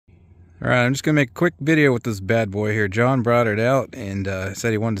Alright, I'm just going to make a quick video with this bad boy here. John brought it out and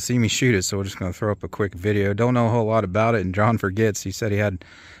said he wanted to see me shoot it, so we're just going to throw up a quick video. Don't know a whole lot about it, and John forgets. He said he had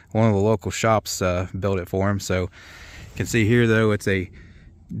one of the local shops build it for him. So you can see here, though, it's a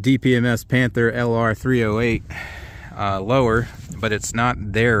DPMS Panther LR-308 lower, but it's not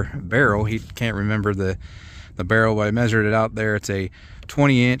their barrel. He can't remember the barrel, but I measured it out there. It's a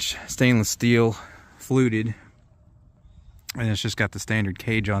 20-inch stainless steel fluted, and it's just got the standard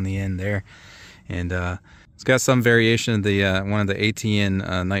cage on the end there, and it's got some variation of the one of the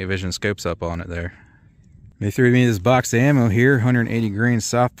ATN night vision scopes up on it there. They threw me this box of ammo here, 180 grain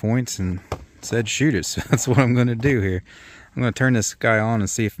soft points, and said shoot it. So that's what I'm going to do here. I'm going to turn this guy on and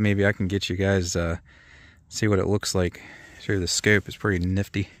see if maybe I can get you guys see what it looks like through the scope. It's pretty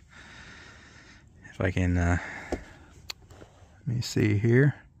nifty. If I can let me see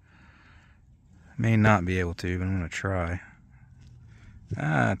here. May not be able to, but I'm going to try.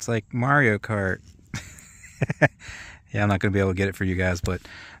 Ah, it's like Mario Kart. Yeah, I'm not going to be able to get it for you guys, but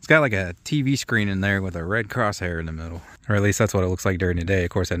it's got like a TV screen in there with a red crosshair in the middle. Or at least that's what it looks like during the day. Of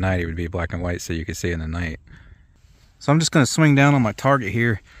course, at night it would be black and white so you can see in the night. So I'm just going to swing down on my target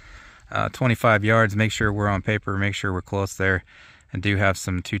here, 25 yards, make sure we're on paper, make sure we're close there. And do have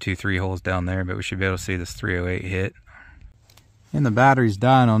some 223 holes down there, but we should be able to see this 308 hit. And the battery's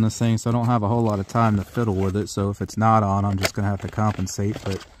dying on this thing, so I don't have a whole lot of time to fiddle with it. So if it's not on, I'm just going to have to compensate,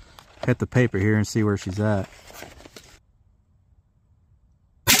 but hit the paper here and see where she's at.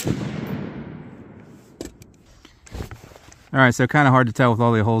 Alright, so kind of hard to tell with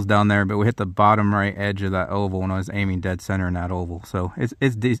all the holes down there, but we hit the bottom right edge of that oval when I was aiming dead center in that oval. So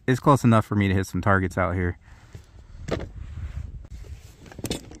it's close enough for me to hit some targets out here.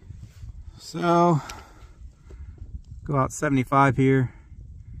 So go out 75 here.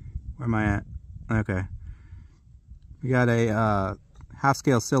 Where am I at? Okay. We got a half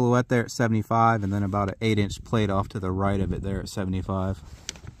scale silhouette there at 75, and then about an 8-inch plate off to the right of it there at 75.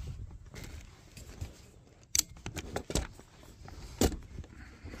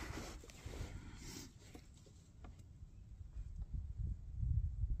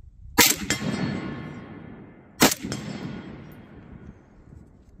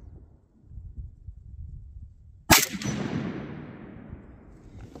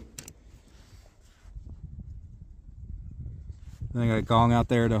 Then I got a gong out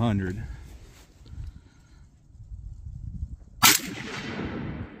there at 100. I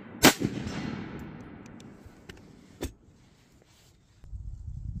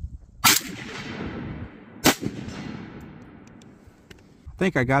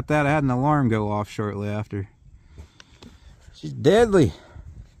think I got that. I had an alarm go off shortly after. She's deadly.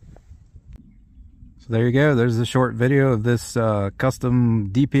 So there you go. There's a short video of this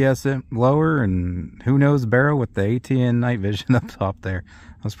custom DPS lower, and who knows barrel with the ATN night vision up top there.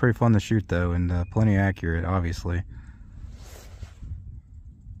 It was pretty fun to shoot though, and plenty accurate, obviously.